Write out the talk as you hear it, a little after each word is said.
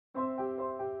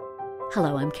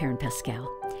Hello, I'm Karen Pascal.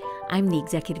 I'm the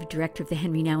Executive Director of the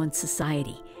Henri Nouwen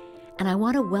Society, and I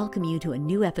want to welcome you to a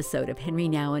new episode of Henri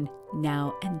Nouwen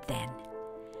Now and Then.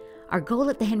 Our goal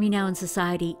at the Henri Nouwen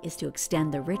Society is to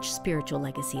extend the rich spiritual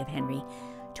legacy of Henri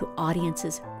to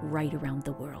audiences right around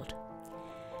the world.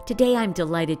 Today, I'm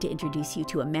delighted to introduce you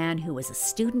to a man who was a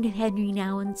student at Henri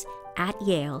Nouwen's at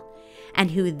Yale, and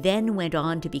who then went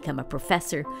on to become a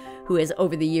professor who has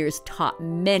over the years taught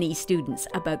many students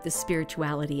about the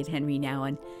spirituality of Henri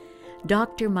Nouwen.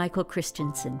 Dr. Michael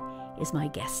Christensen is my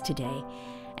guest today,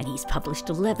 and he's published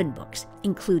 11 books,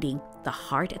 including The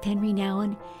Heart of Henri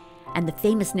Nouwen and the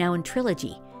famous Nouwen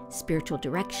trilogy, Spiritual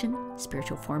Direction,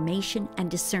 Spiritual Formation, and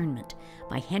Discernment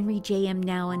by Henri J.M.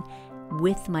 Nouwen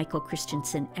with Michael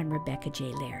Christensen and Rebecca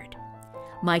J. Laird.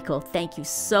 Michael, thank you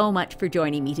so much for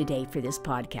joining me today for this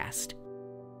podcast.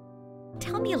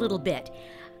 Tell me a little bit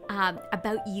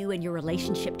about you and your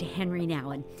relationship to Henri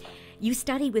Nouwen. You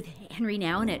studied with Henri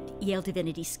Nouwen at Yale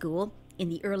Divinity School in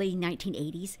the early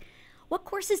 1980s. What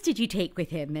courses did you take with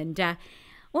him, and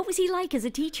what was he like as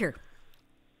a teacher?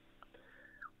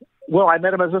 Well, I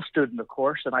met him as a student, of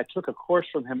course, and I took a course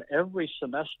from him every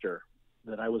semester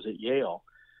that I was at Yale.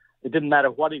 It didn't matter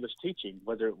what he was teaching,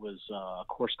 whether it was a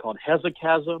course called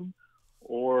Hesychasm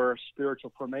or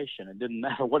Spiritual Formation. It didn't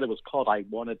matter what it was called. I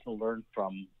wanted to learn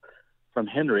from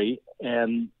Henri,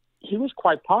 and he was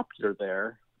quite popular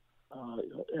there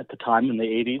at the time in the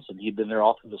 80s, and he'd been there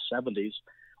all through the 70s.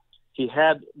 He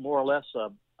had more or less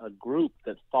a group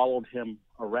that followed him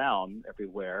around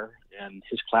everywhere, and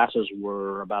his classes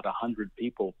were about 100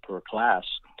 people per class.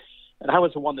 And I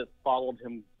was the one that followed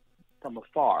him from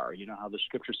afar. You know how the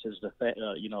scripture says,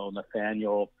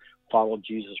 Nathaniel followed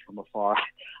Jesus from afar.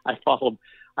 I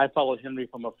followed Henri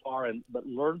from afar, but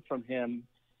learned from him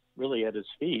really at his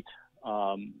feet,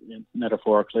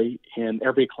 metaphorically, in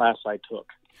every class I took.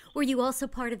 Were you also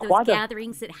part of those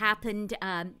gatherings that happened,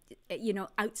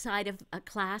 outside of a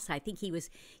class? I think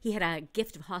he had a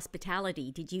gift of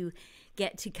hospitality. Did you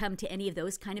get to come to any of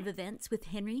those kind of events with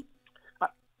Henri?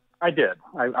 I did.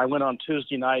 I went on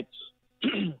Tuesday nights.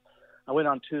 I went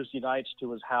on Tuesday nights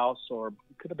to his house, or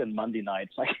it could have been Monday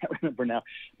nights. I can't remember now.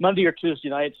 Monday or Tuesday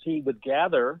nights, he would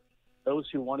gather those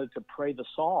who wanted to pray the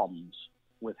Psalms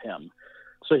with him.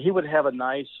 So he would have a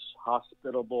nice,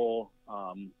 hospitable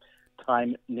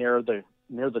time near the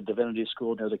Divinity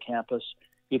School, near the campus.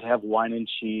 He'd have wine and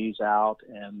cheese out,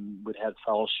 and we'd have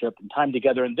fellowship and time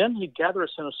together. And then he'd gather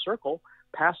us in a circle,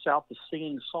 pass out the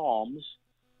singing Psalms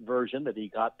version that he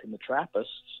got from the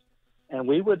Trappists, and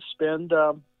we would spend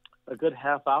a good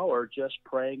half hour just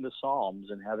praying the Psalms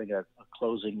and having a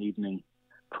closing evening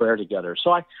prayer together.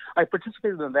 So I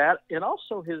participated in that, and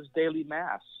also his daily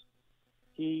Mass.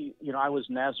 I was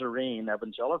Nazarene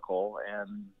evangelical,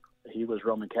 and he was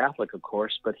Roman Catholic, of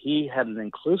course, but he had an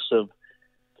inclusive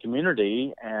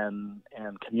community and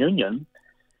communion.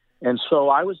 And so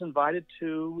I was invited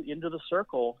into the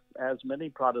circle, as many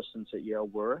Protestants at Yale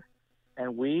were.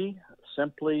 And we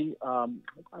simply,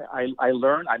 I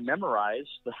memorized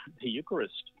the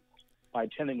Eucharist by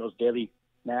attending those daily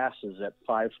masses at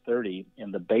 5:30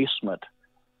 in the basement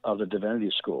of the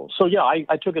Divinity School. So yeah,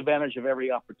 I took advantage of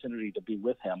every opportunity to be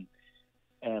with him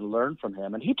and learn from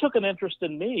him. And he took an interest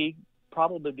in me,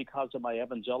 probably because of my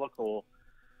evangelical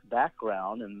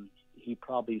background, and he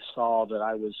probably saw that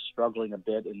I was struggling a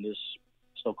bit in this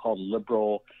so-called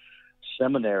liberal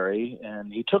seminary,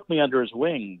 and he took me under his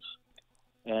wings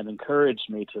and encouraged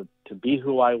me to be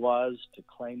who I was, to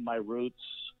claim my roots,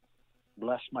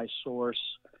 bless my source,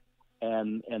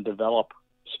 and develop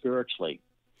spiritually.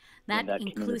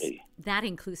 That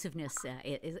inclusiveness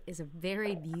is a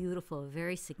very beautiful,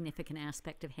 very significant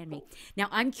aspect of Henri. Now,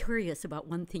 I'm curious about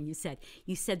one thing you said.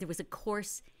 You said there was a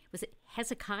course, was it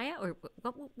Hezekiah, or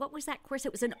what was that course?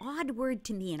 It was an odd word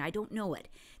to me, and I don't know it.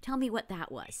 Tell me what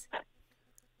that was.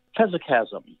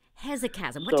 Hesychasm.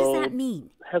 Hesychasm. What does that mean?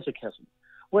 Hesychasm.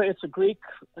 Well, it's a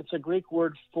Greek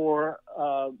word for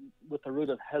with the root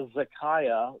of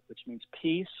Hezekiah, which means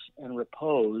peace and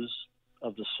repose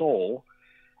of the soul.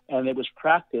 And it was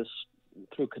practiced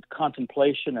through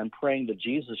contemplation and praying the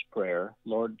Jesus prayer,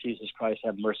 Lord Jesus Christ,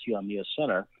 have mercy on me, a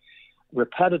sinner,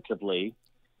 repetitively.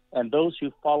 And those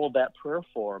who followed that prayer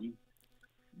form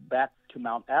back to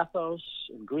Mount Athos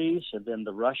in Greece, and then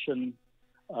the Russian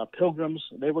pilgrims,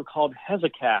 they were called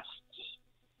hesychasts.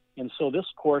 And so this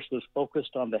course was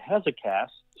focused on the hesychasts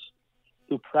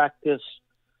who practice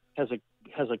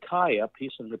Hezekiah,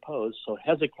 peace and repose. So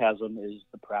hesychasm is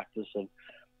the practice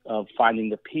of finding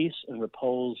the peace and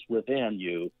repose within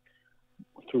you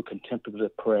through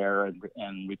contemplative prayer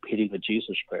and repeating the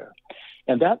Jesus prayer.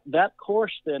 And that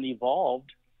course then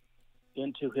evolved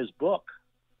into his book,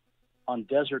 on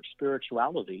desert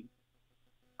spirituality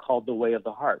called The Way of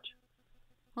the Heart.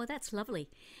 Oh, that's lovely.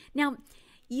 Now,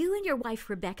 you and your wife,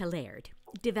 Rebecca Laird,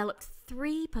 developed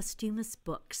 3 posthumous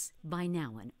books by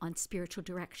Nouwen on spiritual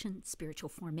direction, spiritual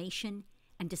formation,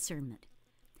 and discernment.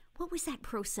 What was that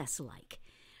process like?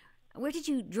 Where did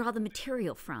you draw the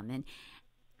material from? And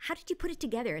how did you put it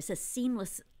together as a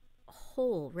seamless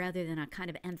whole rather than a kind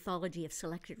of anthology of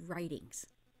selected writings?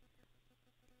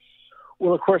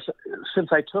 Well, of course, since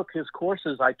I took his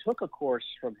courses, I took a course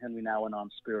from Henri Nouwen on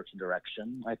spiritual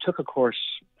direction. I took a course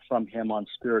from him on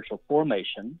spiritual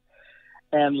formation.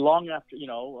 And long after,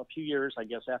 a few years, I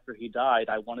guess, after he died,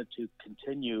 I wanted to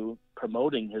continue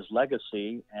promoting his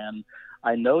legacy. And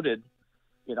I noted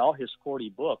in all his 40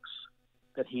 books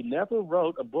that he never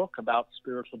wrote a book about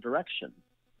spiritual direction.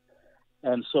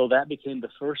 And so that became the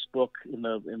first book in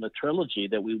the trilogy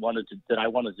that I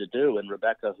wanted to do. And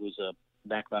Rebecca, who's a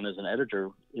background as an editor,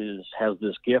 has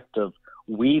this gift of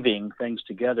weaving things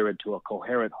together into a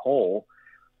coherent whole.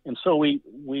 And so we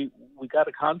got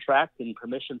a contract and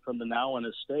permission from the Nouwen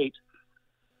estate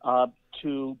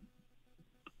to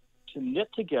knit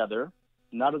together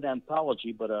not an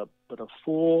anthology but a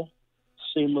full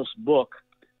seamless book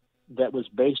that was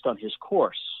based on his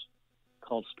course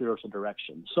called Spiritual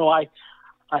Direction. So I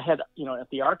had, at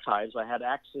the archives, I had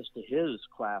access to his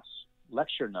class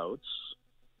lecture notes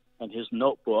and his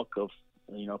notebook of,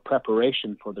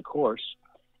 preparation for the course.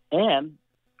 And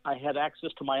I had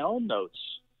access to my own notes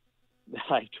that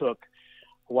I took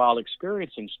while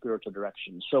experiencing spiritual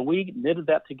direction. So we knitted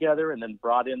that together and then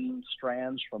brought in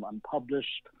strands from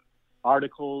unpublished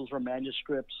articles or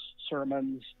manuscripts,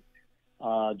 sermons,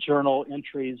 journal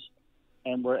entries,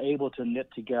 and we're able to knit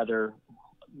together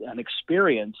an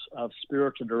experience of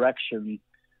spiritual direction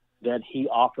that he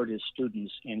offered his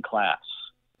students in class.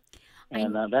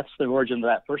 And that's the origin of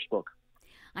that first book.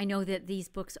 I know that these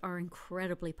books are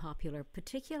incredibly popular.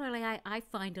 Particularly, I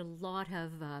find a lot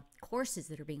of courses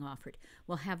that are being offered.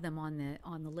 We'll have them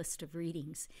on the list of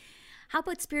readings. How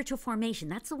about spiritual formation?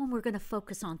 That's the one we're going to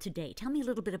focus on today. Tell me a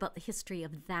little bit about the history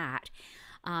of that.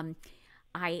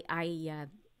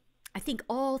 I think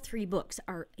all 3 books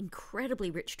are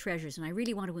incredibly rich treasures, and I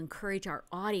really want to encourage our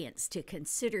audience to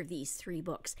consider these 3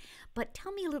 books. But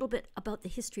tell me a little bit about the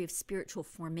history of spiritual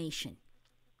formation.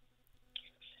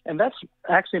 And that's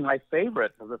actually my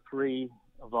favorite of the 3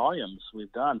 volumes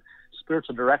we've done.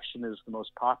 Spiritual Direction is the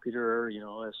most popular,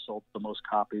 has sold the most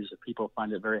copies. People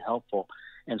find it very helpful.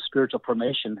 And Spiritual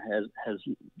Formation has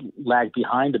lagged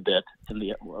behind a bit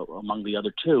among the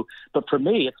other 2. But for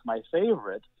me, it's my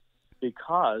favorite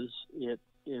because it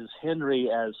is Henri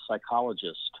as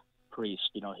psychologist, priest.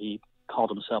 He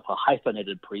called himself a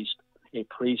hyphenated priest, a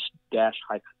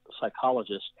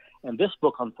priest-psychologist. And this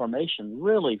book on formation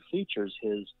really features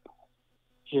his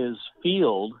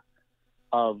field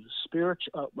of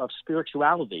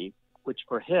spirituality, which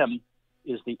for him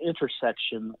is the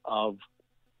intersection of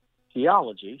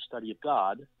theology, study of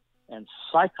God, and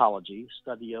psychology,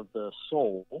 study of the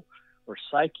soul or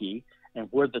psyche, and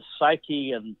where the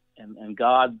psyche and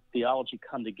God theology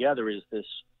come together is this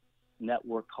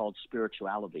network called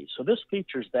spirituality. So this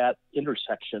features that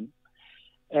intersection,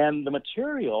 and the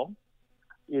material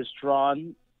is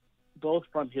drawn both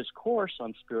from his course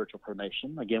on spiritual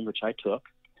formation, again, which I took,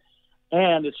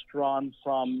 and it's drawn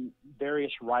from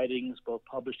various writings, both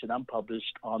published and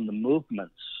unpublished, on the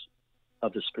movements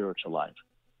of the spiritual life.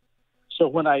 So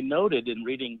when I noted in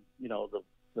reading,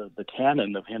 the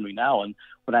canon of Henri Nouwen,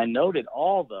 when I noted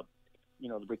all the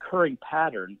recurring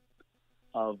pattern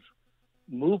of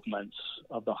movements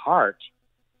of the heart,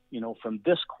 from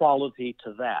this quality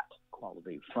to that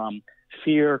quality, from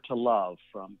fear to love,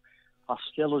 from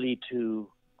hostility to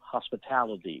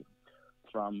hospitality,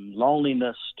 from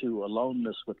loneliness to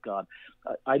aloneness with God.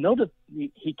 I know that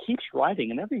he keeps writing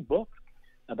in every book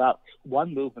about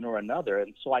one movement or another,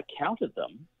 and so I counted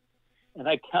them, and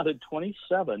I counted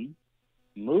 27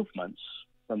 movements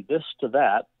from this to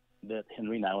that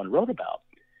Henri Nouwen wrote about.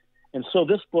 And so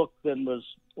this book then was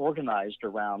organized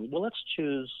around, well, let's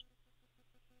choose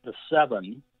the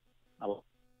 7.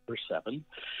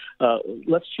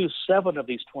 Let's choose 7 of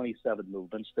these 27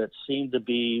 movements that seem to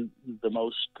be the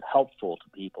most helpful to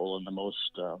people and the most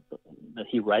that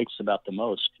he writes about the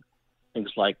most.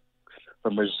 Things like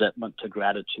from resentment to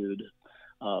gratitude,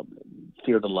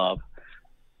 fear to love,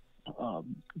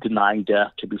 denying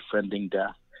death to befriending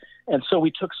death. And so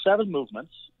we took 7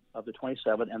 movements of the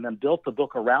 27 and then built the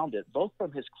book around it, both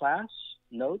from his class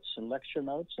notes and lecture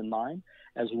notes and mine,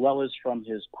 as well as from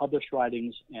his published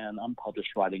writings and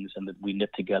unpublished writings, and that we knit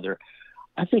together,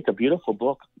 I think, a beautiful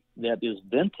book that is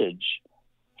vintage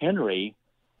Henri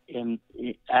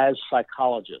as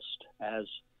psychologist, as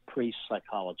priest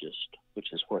psychologist,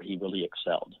 which is where he really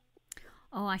excelled.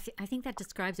 Oh, I think that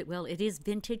describes it well. It is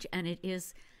vintage, and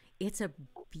it's a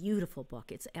beautiful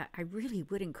book. I really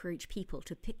would encourage people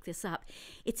to pick this up.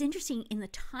 It's interesting in the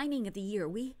timing of the year.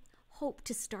 We hope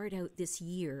to start out this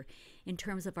year in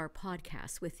terms of our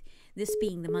podcast with this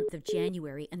being the month of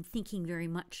January, and thinking very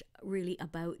much really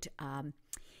about,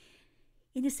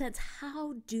 in a sense,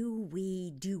 how do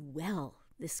we do well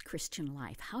this Christian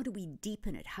life? How do we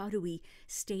deepen it? How do we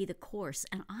stay the course?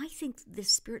 And I think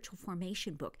this spiritual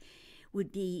formation book would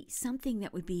be something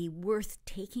that would be worth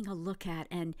taking a look at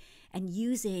and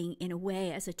using in a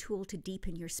way as a tool to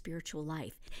deepen your spiritual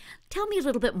life. Tell me a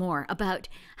little bit more about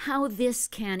how this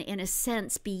can, in a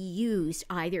sense, be used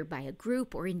either by a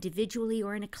group or individually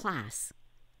or in a class.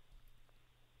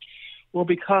 Well,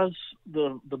 because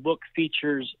the book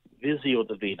features Visio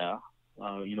Divina,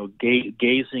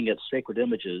 gazing at sacred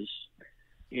images,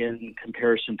 in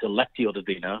comparison to Lectio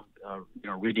Divina,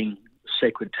 reading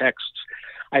sacred texts,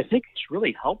 I think it's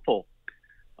really helpful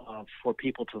for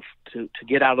people to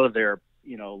get out of their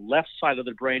left side of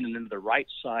the brain and into the right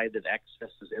side that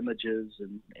accesses images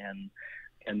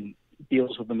and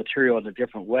deals with the material in a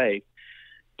different way.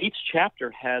 Each chapter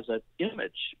has an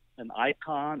image, an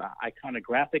icon, an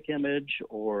iconographic image,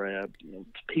 or a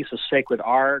piece of sacred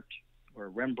art, or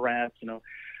Rembrandt,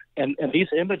 and these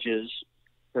images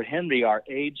for Henri are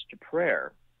aids to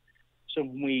prayer. So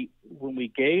when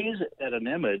we gaze at an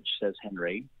image, says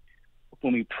Henri,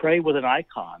 when we pray with an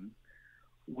icon,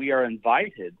 we are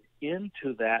invited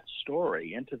into that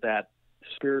story, into that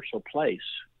spiritual place.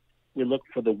 We look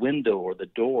for the window or the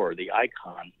door, the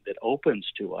icon that opens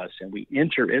to us, and we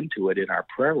enter into it in our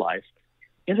prayer life,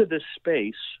 into this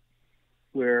space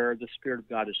where the Spirit of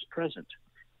God is present.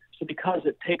 So because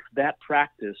it takes that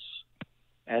practice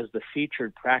as the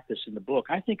featured practice in the book,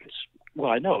 I think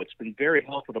I know it's been very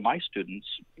helpful to my students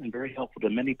and very helpful to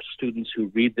many students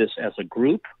who read this as a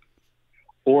group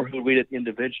or who read it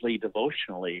individually,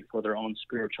 devotionally for their own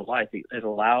spiritual life. It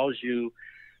allows you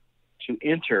to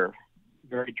enter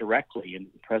very directly in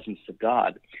the presence of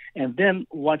God. And then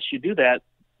once you do that,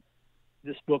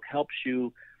 this book helps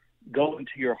you go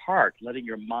into your heart, letting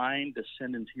your mind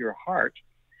descend into your heart.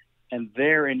 And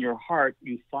there in your heart,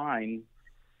 you find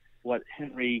what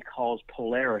Henri calls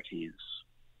polarities,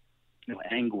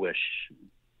 anguish,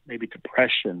 maybe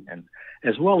depression, and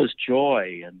as well as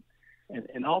joy,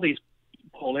 and all these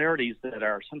polarities that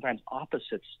are sometimes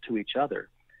opposites to each other.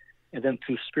 And then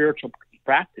through spiritual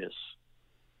practice,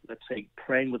 let's say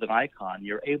praying with an icon,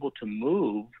 you're able to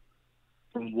move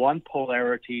from one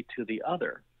polarity to the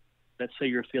other. Let's say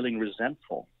you're feeling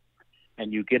resentful,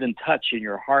 and you get in touch in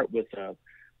your heart with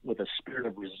a spirit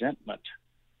of resentment,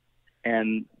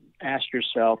 and ask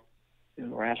yourself,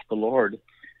 or ask the Lord,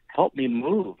 help me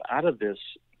move out of this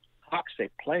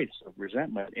toxic place of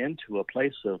resentment into a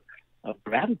place of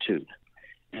gratitude.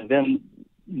 And then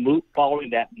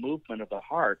following that movement of the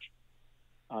heart,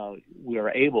 we are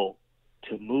able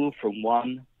to move from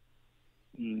one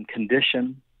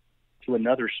condition to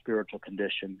another spiritual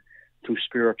condition through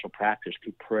spiritual practice,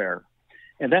 through prayer.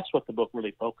 And that's what the book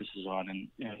really focuses on.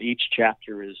 And each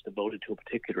chapter is devoted to a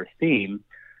particular theme,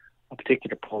 a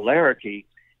particular polarity,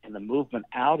 and the movement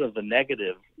out of the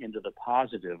negative into the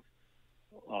positive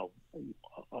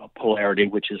polarity,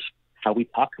 which is how we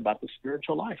talk about the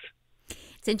spiritual life.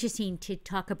 It's interesting to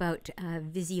talk about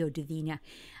Visio Divina.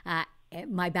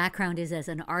 My background is as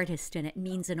an artist, and it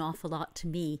means an awful lot to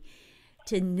me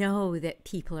to know that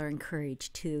people are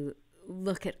encouraged to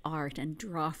look at art and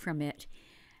draw from it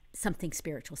something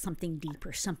spiritual, something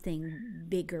deeper, something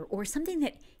bigger, or something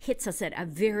that hits us at a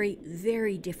very,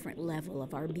 very different level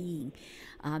of our being.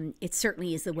 It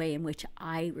certainly is the way in which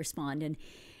I respond, and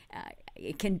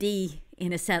it can be,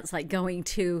 in a sense, like going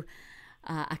to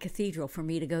a cathedral for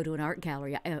me to go to an art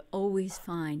gallery. I always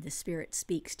find the Spirit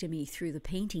speaks to me through the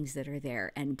paintings that are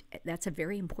there, and that's a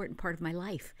very important part of my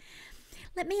life.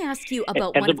 Let me ask you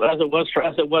about as it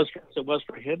was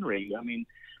for Henri. I mean,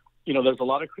 there's a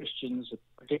lot of Christians,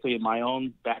 particularly in my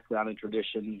own background and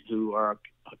tradition, who are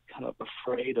kind of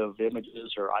afraid of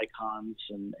images or icons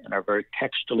and are very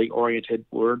textually oriented,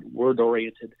 word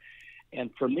oriented.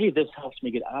 And for me, this helps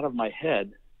me get out of my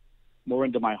head, more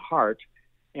into my heart.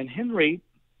 And Henri,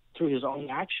 through his own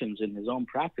actions and his own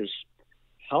practice,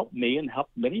 helped me and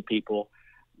helped many people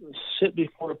sit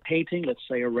before a painting, let's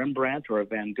say a Rembrandt or a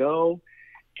Van Gogh,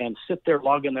 and sit there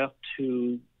long enough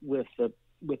to, with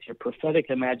your prophetic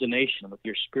imagination, with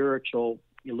your spiritual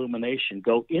illumination,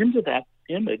 go into that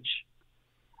image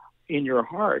in your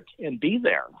heart and be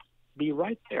there, be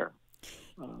right there.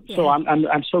 So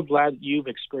I'm so glad you've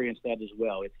experienced that as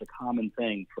well. It's a common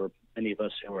thing for many of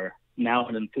us who are now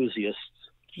enthusiasts.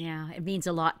 Yeah, it means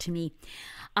a lot to me.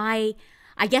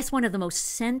 I guess one of the most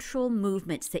central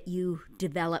movements that you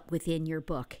develop within your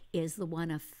book is the one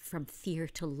of from fear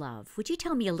to love. Would you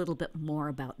tell me a little bit more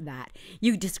about that?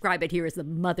 You describe it here as the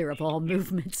mother of all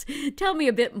movements. Tell me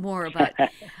a bit more about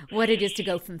what it is to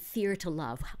go from fear to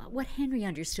love, what Henri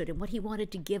understood and what he wanted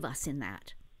to give us in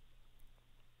that.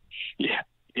 Yeah.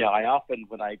 I often,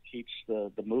 when I teach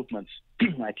the movements,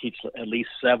 I teach at least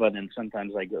 7, and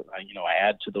sometimes I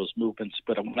add to those movements.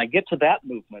 But when I get to that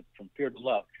movement from fear to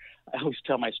love, I always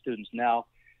tell my students, now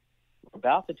we're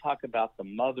about to talk about the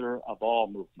mother of all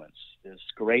movements, this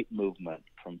great movement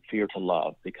from fear to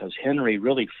love, because Henri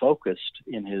really focused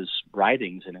in his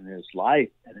writings and in his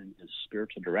life and in his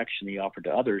spiritual direction he offered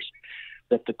to others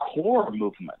that the core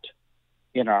movement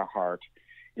in our heart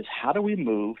is how do we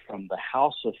move from the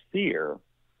house of fear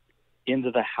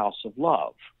into the house of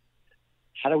love?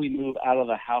 How do we move out of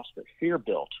the house that fear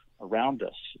built around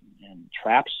us and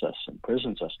traps us and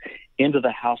imprisons us into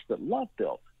the house that love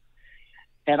built?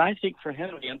 And I think for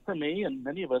Henri and for me and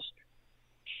many of us,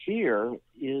 fear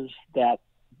is that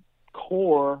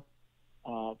core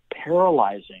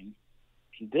paralyzing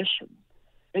condition.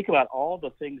 Think about all the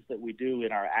things that we do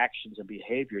in our actions and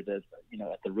behavior that,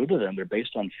 at the root of them, they're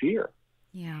based on fear.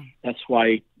 Yeah. That's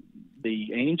why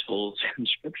the angels in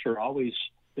Scripture always,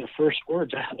 their first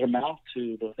words out of their mouth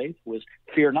to the faithful is,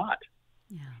 fear not.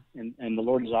 Yeah. And the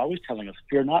Lord is always telling us,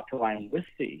 fear not, for I am with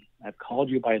thee. I've called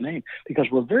you by name. Because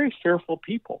we're very fearful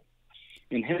people.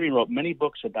 And Henri wrote many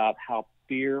books about how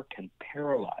fear can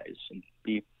paralyze and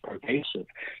be pervasive.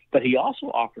 But he also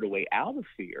offered a way out of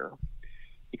fear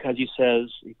because he says,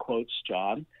 he quotes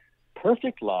John,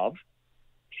 perfect love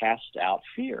casts out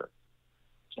fear.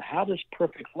 So how does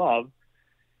perfect love,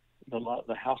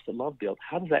 the house that love built,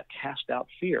 how does that cast out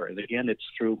fear? And again, it's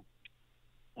through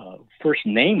first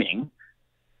naming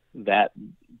that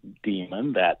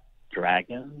demon, that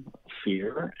dragon,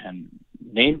 fear, and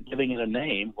giving it a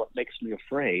name, what makes me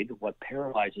afraid, what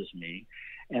paralyzes me,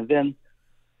 and then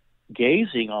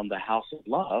gazing on the house of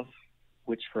love,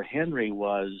 which for Henri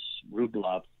was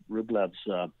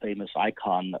Rublev's famous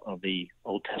icon of the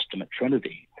Old Testament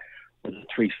Trinity, where the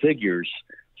 3 figures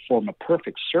form a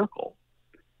perfect circle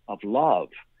of love,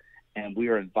 and we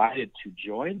are invited to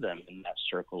join them in that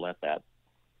circle at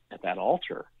that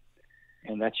altar.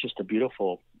 And that's just a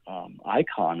beautiful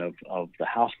icon of the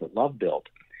house that love built.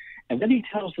 And then he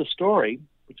tells the story,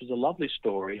 which is a lovely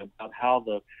story, about how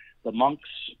the monks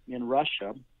in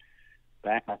Russia,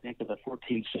 back I think in the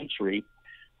 14th century,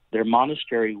 their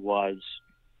monastery was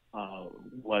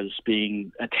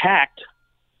being attacked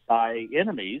by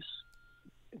enemies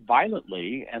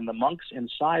violently, and the monks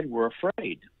inside were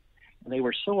afraid. And they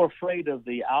were so afraid of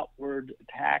the outward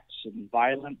attacks and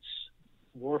violence,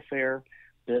 warfare,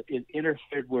 that it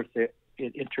interfered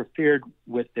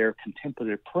with their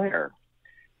contemplative prayer.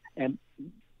 And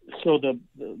so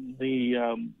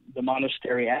the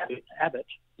monastery abbot,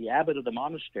 the abbot of the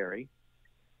monastery,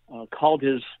 called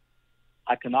his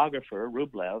iconographer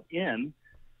Rublev in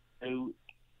to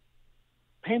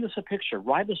paint us a picture,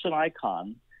 write us an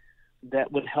icon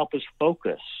that would help us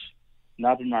focus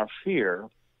not on our fear,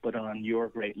 but on your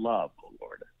great love, O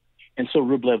Lord. And so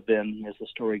Rublev then, as the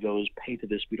story goes, painted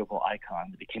this beautiful icon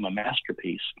that became a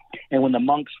masterpiece. And when the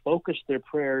monks focused their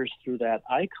prayers through that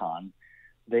icon,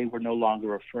 they were no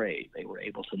longer afraid. They were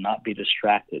able to not be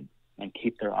distracted and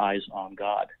keep their eyes on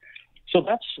God. So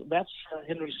that's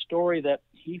Henri's story that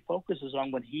he focuses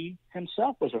on when he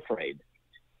himself was afraid,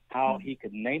 how he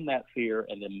could name that fear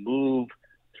and then move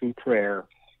through prayer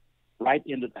right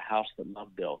into the house that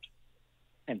love built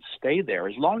and stay there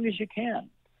as long as you can.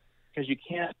 Because you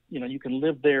can't, you can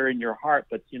live there in your heart,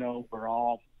 but, we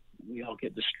all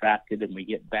get distracted and we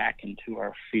get back into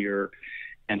our fear.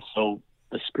 And so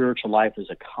the spiritual life is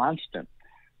a constant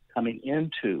coming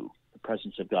into the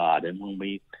presence of God. And when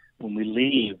we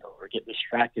leave or get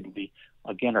distracted, we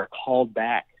again are called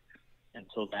back. And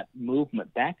so that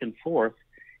movement back and forth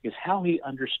is how he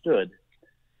understood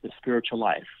the spiritual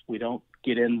life. We don't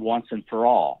get in once and for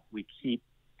all. We keep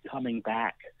coming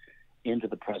back into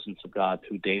the presence of God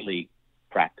through daily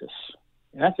practice.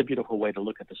 And that's a beautiful way to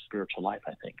look at the spiritual life,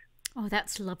 I think. Oh,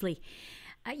 that's lovely.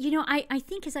 I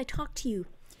think as I talked to you,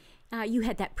 you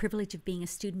had that privilege of being a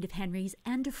student of Henri's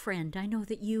and a friend. I know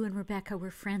that you and Rebecca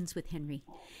were friends with Henri,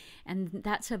 and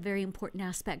that's a very important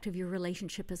aspect of your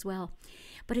relationship as well.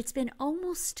 But it's been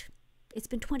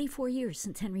 24 years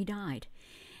since Henri died.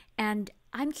 And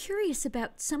I'm curious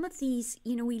about some of these,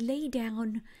 we lay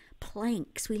down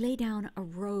planks, we lay down a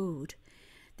road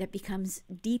that becomes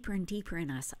deeper and deeper in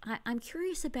us. I'm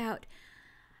curious about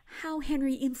how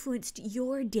Henri influenced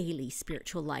your daily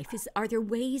spiritual life. Are there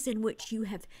ways in which you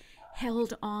have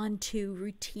held on to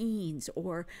routines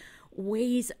or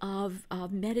ways of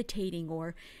meditating,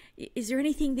 or is there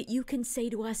anything that you can say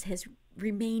to us has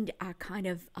remained a kind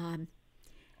of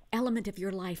element of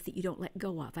your life that you don't let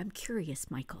go of? I'm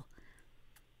curious, Michael.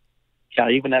 Yeah,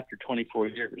 even after 24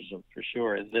 years, for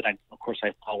sure. And then, of course,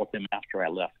 I followed him after I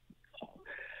left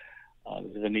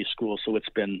the knee school. So it's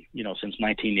been, since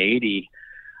 1980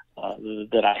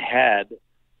 that I had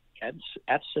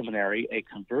at seminary a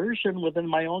conversion within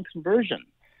my own conversion.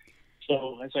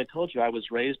 So as I told you, I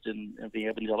was raised in the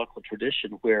evangelical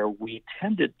tradition where we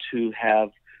tended to have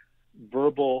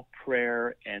verbal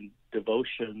prayer and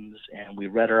devotions, and we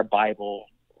read our Bible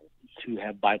to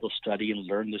have Bible study and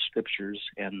learn the scriptures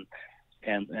and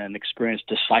experience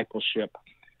discipleship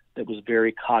that was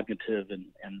very cognitive and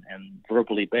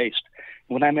verbally based.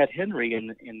 When I met Henri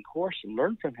in course and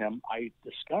learned from him, I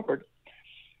discovered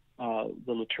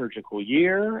the liturgical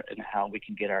year and how we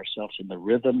can get ourselves in the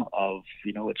rhythm of,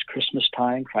 it's Christmas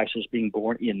time, Christ is being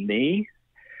born in me,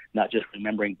 not just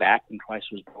remembering back when Christ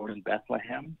was born in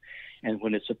Bethlehem. And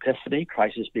when it's Epiphany,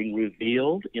 Christ is being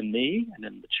revealed in me and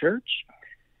in the church.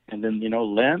 And then,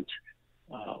 Lent,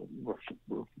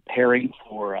 we're preparing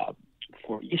for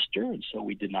Easter, and so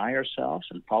we deny ourselves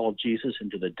and follow Jesus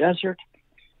into the desert.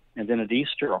 And then at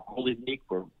Easter, or Holy Week,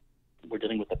 we're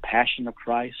dealing with the Passion of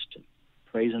Christ,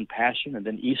 praise and passion, and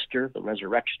then Easter, the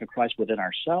resurrection of Christ within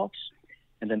ourselves,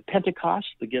 and then Pentecost,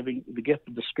 the gift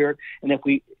of the Spirit. And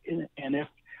if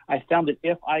I found that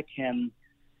if I can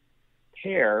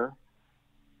pair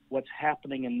what's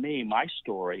happening in me, my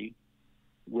story,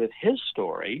 with his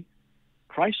story,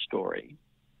 Christ's story,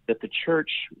 that the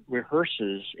church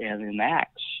rehearses and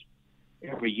enacts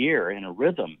every year in a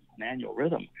rhythm, an annual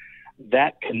rhythm,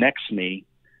 that connects me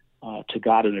to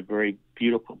God in a very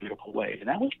beautiful, beautiful way. And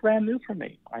that was brand new for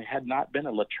me. I had not been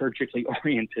a liturgically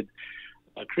oriented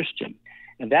Christian.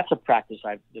 And that's a practice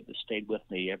that has stayed with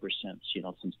me ever since,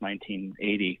 since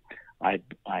 1980. I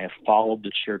have followed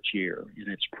the church year in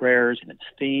its prayers, in its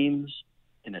themes,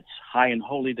 in its high and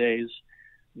holy days.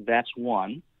 That's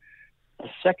one. A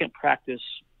second practice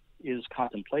is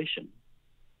contemplation.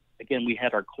 Again, we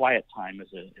had our quiet time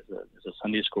as a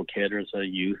Sunday school kid or as a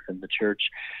youth in the church,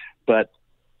 but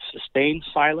sustained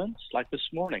silence, like this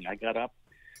morning. I got up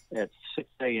at 6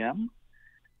 a.m.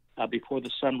 Before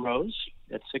the sun rose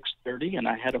at 6:30, and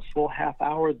I had a full half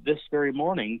hour this very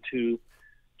morning to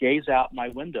gaze out my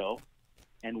window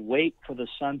and wait for the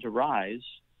sun to rise,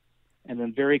 and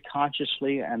then very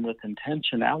consciously and with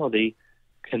intentionality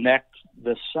connect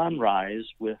the sunrise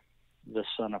with the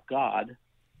Son of God.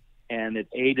 And it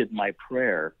aided my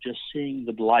prayer. Just seeing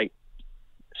the light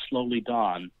slowly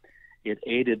dawn, it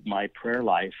aided my prayer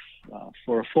life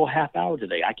for a full half hour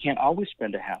today. I can't always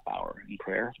spend a half hour in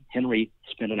prayer. Henri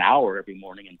spent an hour every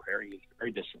morning in prayer. He's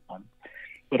very disciplined.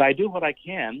 But I do what I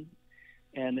can,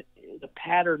 and the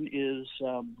pattern is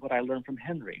what I learned from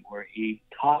Henri, where he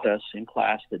taught us in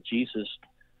class that Jesus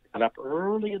got up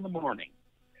early in the morning,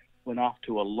 went off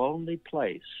to a lonely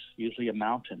place, usually a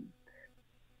mountain,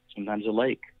 sometimes a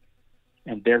lake,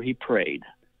 and there he prayed.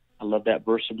 I love that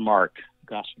verse in Mark,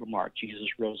 Gospel of Mark. Jesus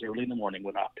rose early in the morning,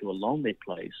 went off to a lonely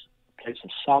place, a place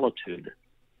of solitude,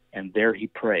 and there he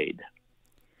prayed.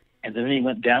 And then he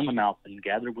went down the mountain,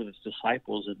 gathered with his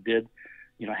disciples, and did,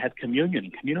 had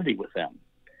community with them.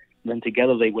 And then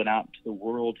together they went out into the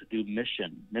world to do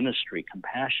mission, ministry,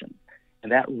 compassion.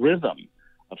 And that rhythm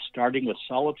of starting with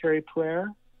solitary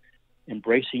prayer,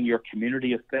 embracing your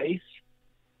community of faith,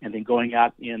 and then going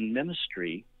out in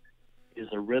ministry is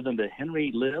a rhythm that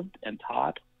Henri lived and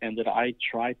taught, and that I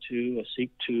try to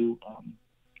seek to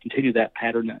continue that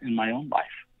pattern in my own life.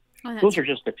 Oh, those are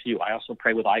just a few. I also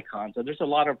pray with icons. And there's a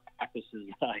lot of practices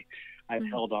that I've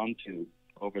held on to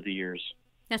over the years.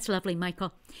 That's lovely,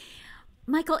 Michael.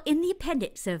 Michael, in the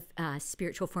appendix of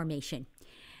Spiritual Formation,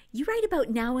 you write about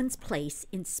Nouwen's place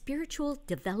in spiritual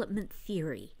development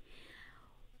theory.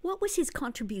 What was his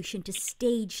contribution to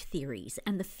stage theories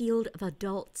and the field of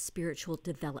adult spiritual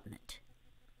development?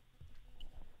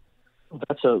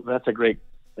 That's a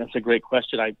great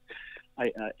question. I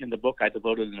in the book I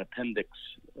devoted an appendix,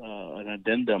 an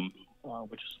addendum,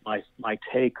 which is my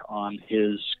take on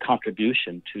his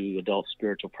contribution to adult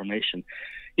spiritual formation.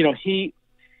 He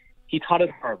taught at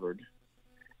Harvard,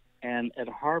 and at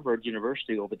Harvard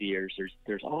University over the years,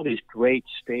 there's all these great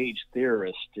stage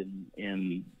theorists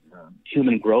in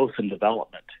human growth and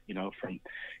development. From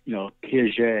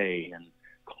Piaget and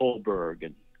Kohlberg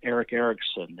and Erik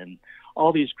Erikson and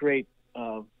all these great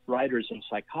writers in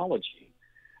psychology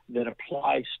that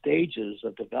apply stages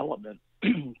of development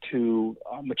to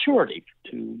maturity,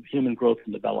 to human growth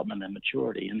and development and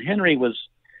maturity. And Henri was,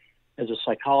 as a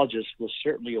psychologist, was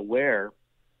certainly aware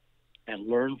and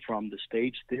learned from the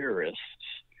stage theorists,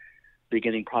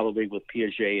 beginning probably with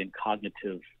Piaget and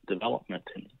cognitive development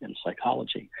in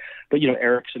psychology. But,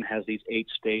 Erickson has these 8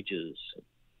 stages,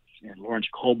 and Lawrence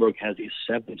Kohlberg has these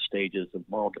 7 stages of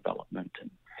moral development.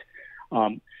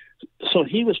 And so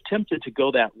he was tempted to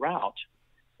go that route,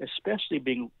 especially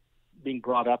being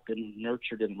brought up and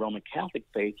nurtured in Roman Catholic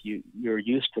faith. You're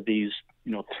used to these,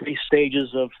 3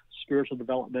 stages of spiritual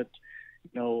development.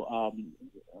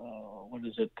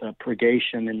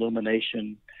 Purgation,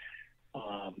 illumination.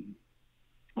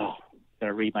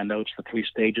 Gotta read my notes. The 3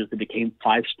 stages. They became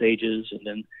 5 stages, and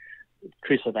then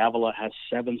Teresa of Avila has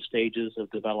 7 stages of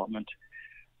development.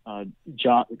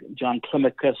 John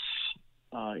Climacus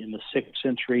in the 6th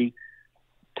century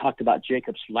talked about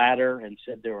Jacob's ladder and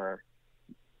said there are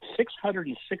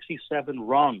 667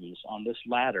 rungs on this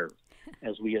ladder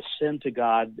as we ascend to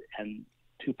God and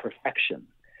to perfection.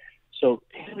 So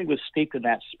Henri was steeped in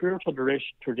that spiritual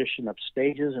tradition of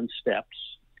stages and steps,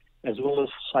 as well as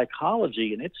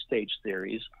psychology and its stage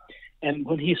theories. And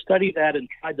when he studied that and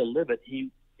tried to live it,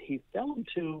 he fell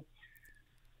into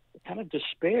kind of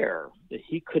despair that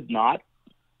he could not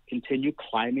continue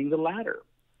climbing the ladder,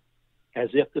 as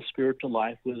if the spiritual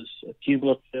life was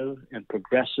cumulative and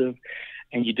progressive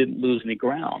and you didn't lose any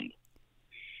ground.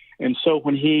 And so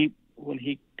when he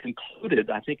concluded,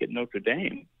 I think at Notre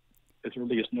Dame, as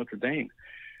early as Notre Dame,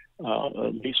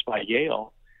 at least by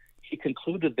Yale, he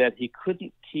concluded that he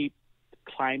couldn't keep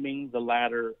climbing the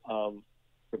ladder of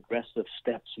progressive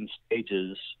steps and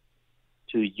stages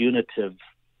to unitive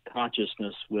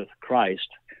consciousness with Christ,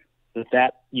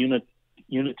 that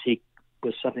unity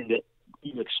was something that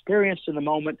you experienced in the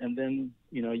moment, and then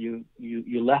you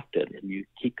left it and you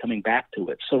keep coming back to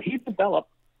it. So he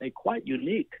developed a quite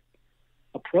unique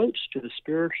approach to the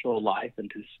spiritual life and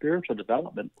to spiritual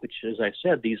development, which, as I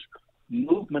said, these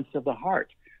movements of the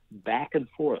heart, back and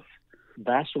forth,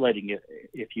 vacillating,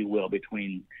 if you will,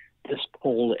 between this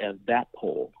pole and that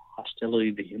pole,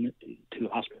 hostility to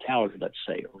hospitality, let's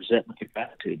say, or resentment to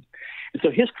gratitude. And so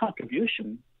his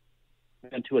contribution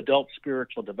to adult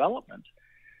spiritual development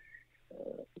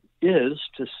is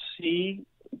to see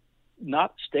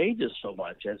not stages so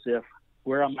much as if,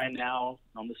 where am I now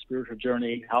on the spiritual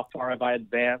journey? How far have I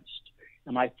advanced?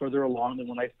 Am I further along than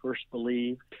when I first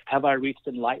believed? Have I reached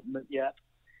enlightenment yet?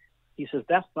 He says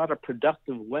that's not a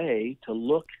productive way to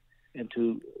look and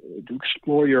to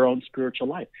explore your own spiritual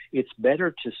life. It's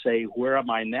better to say, where am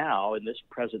I now in this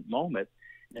present moment,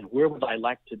 and where would I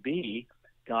like to be,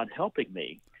 God helping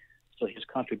me? So his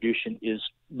contribution is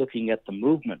looking at the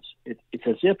movements. It's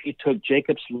as if he took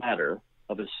Jacob's ladder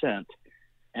of ascent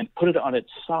and put it on its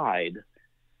side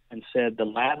and said, the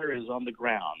ladder is on the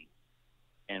ground,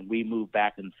 and we move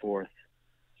back and forth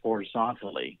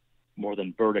horizontally more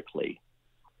than vertically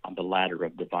on the ladder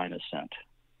of divine ascent.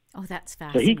 Oh, that's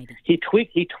fascinating. So he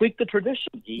tweaked the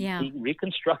tradition. He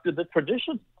reconstructed the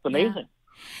tradition. It's amazing.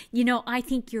 Yeah. I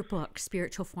think your book,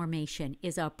 Spiritual Formation,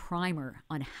 is a primer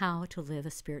on how to live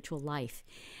a spiritual life.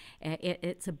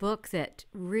 It's a book that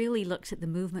really looks at the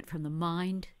movement from the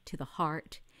mind to the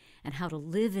heart and how to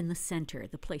live in the center,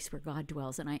 the place where God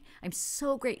dwells. And I'm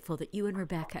so grateful that you and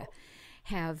Rebecca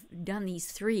have done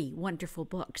these 3 wonderful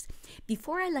books.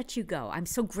 Before I let you go, I'm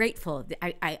so grateful.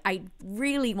 I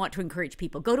really want to encourage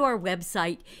people. Go to our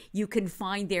website. You can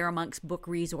find there amongst book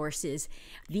resources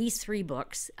these 3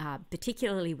 books.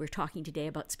 Particularly, we're talking today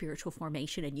about spiritual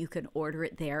formation, and you can order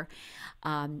it there.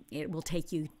 It will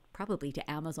take you probably to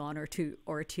Amazon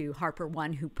or to Harper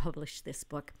One, who published this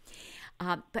book.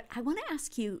 But I want to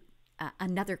ask you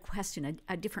another question,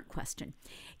 a different question.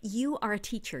 You are a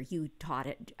teacher. You taught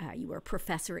it. You were a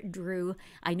professor at Drew.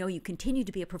 I know you continue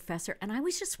to be a professor. And I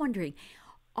was just wondering,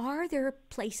 are there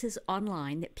places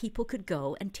online that people could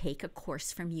go and take a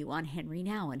course from you on Henri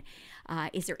Nouwen?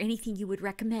 Is there anything you would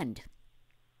recommend?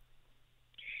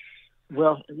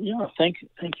 Well, thank you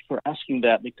for asking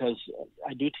that, because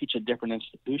I do teach at different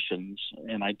institutions,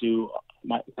 and I do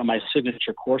my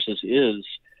signature courses is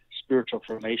Spiritual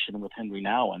Formation with Henri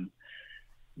Nouwen.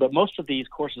 But most of these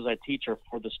courses I teach are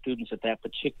for the students at that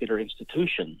particular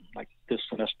institution. Like this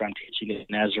semester, I'm teaching at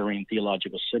Nazarene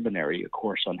Theological Seminary a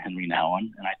course on Henri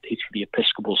Nouwen, and I teach for the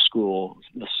Episcopal School,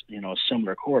 a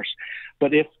similar course.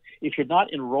 But if you're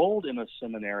not enrolled in a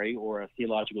seminary or a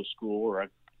theological school or a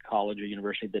college or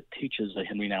university that teaches a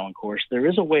Henri Nouwen course, there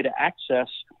is a way to access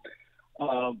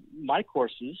my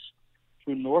courses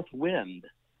through Northwind.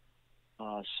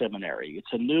 seminary.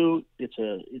 It's a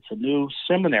new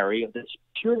seminary that's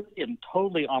purely and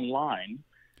totally online,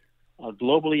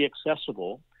 globally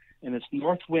accessible, and it's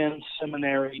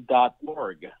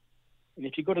northwindseminary.org. And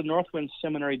if you go to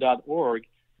northwindseminary.org,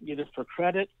 either for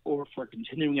credit or for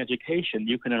continuing education,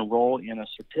 you can enroll in a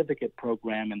certificate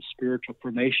program in spiritual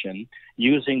formation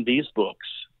using these books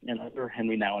and other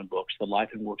Henri Nouwen books, the life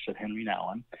and works of Henri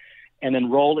Nouwen, and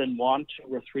enroll in 1,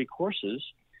 2, or 3 courses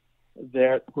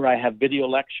there where I have video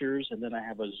lectures, and then I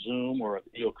have a Zoom or a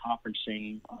video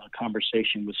conferencing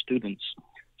conversation with students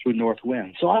through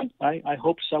Northwind. So I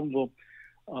hope some will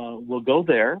go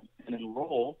there and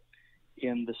enroll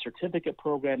in the certificate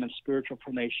program in spiritual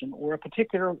formation, or a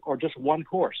particular, or just one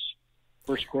course.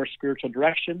 First course, spiritual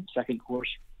direction. Second course,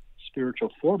 spiritual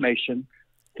formation.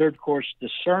 Third course,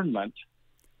 discernment,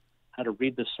 how to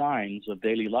read the signs of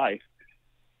daily life.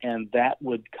 And that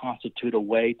would constitute a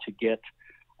way to get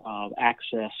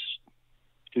access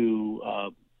to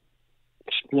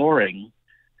exploring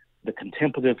the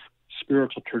contemplative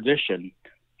spiritual tradition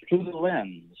through the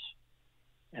lens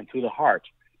and through the heart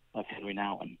of Henri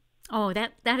Nouwen. Oh,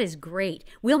 that is great.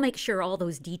 We'll make sure all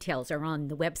those details are on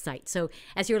the website. So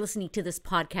as you're listening to this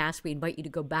podcast, we invite you to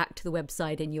go back to the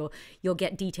website, and you'll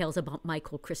get details about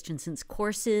Michael Christensen's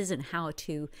courses and how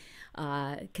to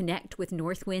connect with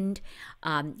Northwind.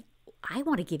 I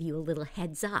want to give you a little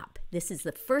heads up. This is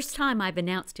the first time I've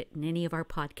announced it in any of our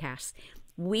podcasts.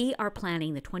 We are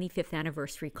planning the 25th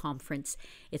anniversary conference.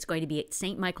 It's going to be at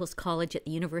St. Michael's College at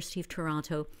the University of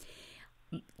Toronto,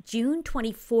 June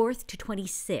 24th to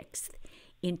 26th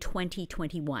in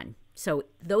 2021. So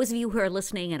those of you who are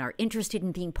listening and are interested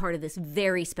in being part of this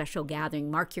very special gathering,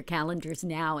 mark your calendars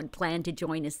now and plan to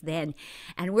join us then.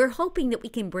 And we're hoping that we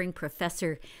can bring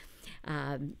Professor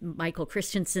Michael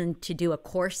Christensen to do a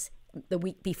course the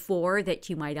week before that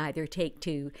you might either take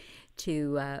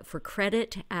for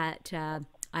credit at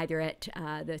either at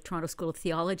the Toronto School of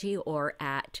Theology or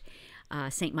at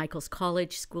St. Michael's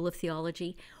College School of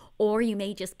Theology, or you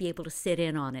may just be able to sit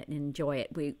in on it and enjoy it.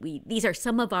 These are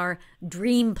some of our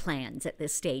dream plans at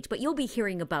this stage, but you'll be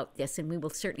hearing about this, and we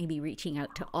will certainly be reaching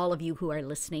out to all of you who are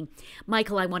listening.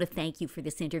 Michael, I want to thank you for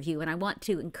this interview, and I want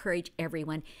to encourage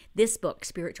everyone. This book,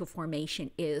 Spiritual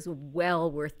Formation, is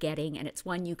well worth getting, and it's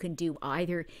one you can do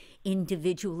either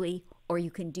individually or you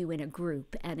can do in a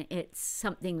group, and it's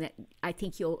something that I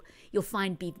think you'll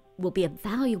find will be a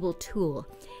valuable tool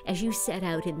as you set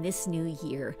out in this new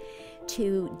year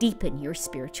to deepen your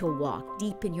spiritual walk,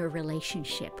 deepen your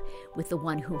relationship with the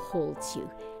one who holds you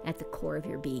at the core of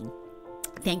your being.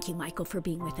 Thank you, Michael, for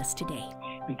being with us today.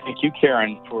 And thank you,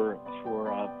 Karen, for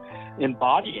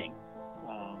embodying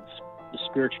the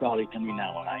spirituality of Henri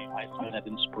Nouwen. I find that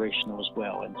inspirational as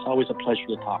well, and it's always a pleasure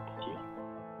to talk with you.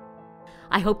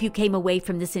 I hope you came away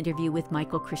from this interview with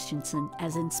Michael Christensen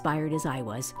as inspired as I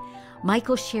was.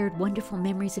 Michael shared wonderful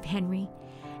memories of Henri,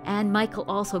 and Michael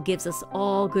also gives us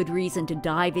all good reason to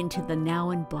dive into the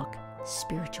Nouwen book,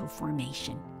 Spiritual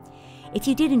Formation. If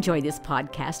you did enjoy this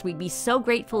podcast, we'd be so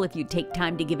grateful if you'd take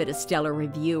time to give it a stellar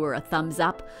review or a thumbs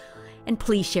up, and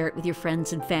please share it with your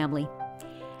friends and family.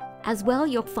 As well,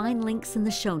 you'll find links in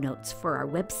the show notes for our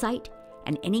website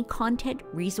and any content,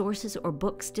 resources, or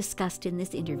books discussed in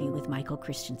this interview with Michael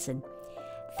Christensen.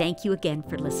 Thank you again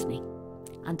for listening.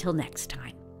 Until next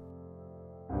time.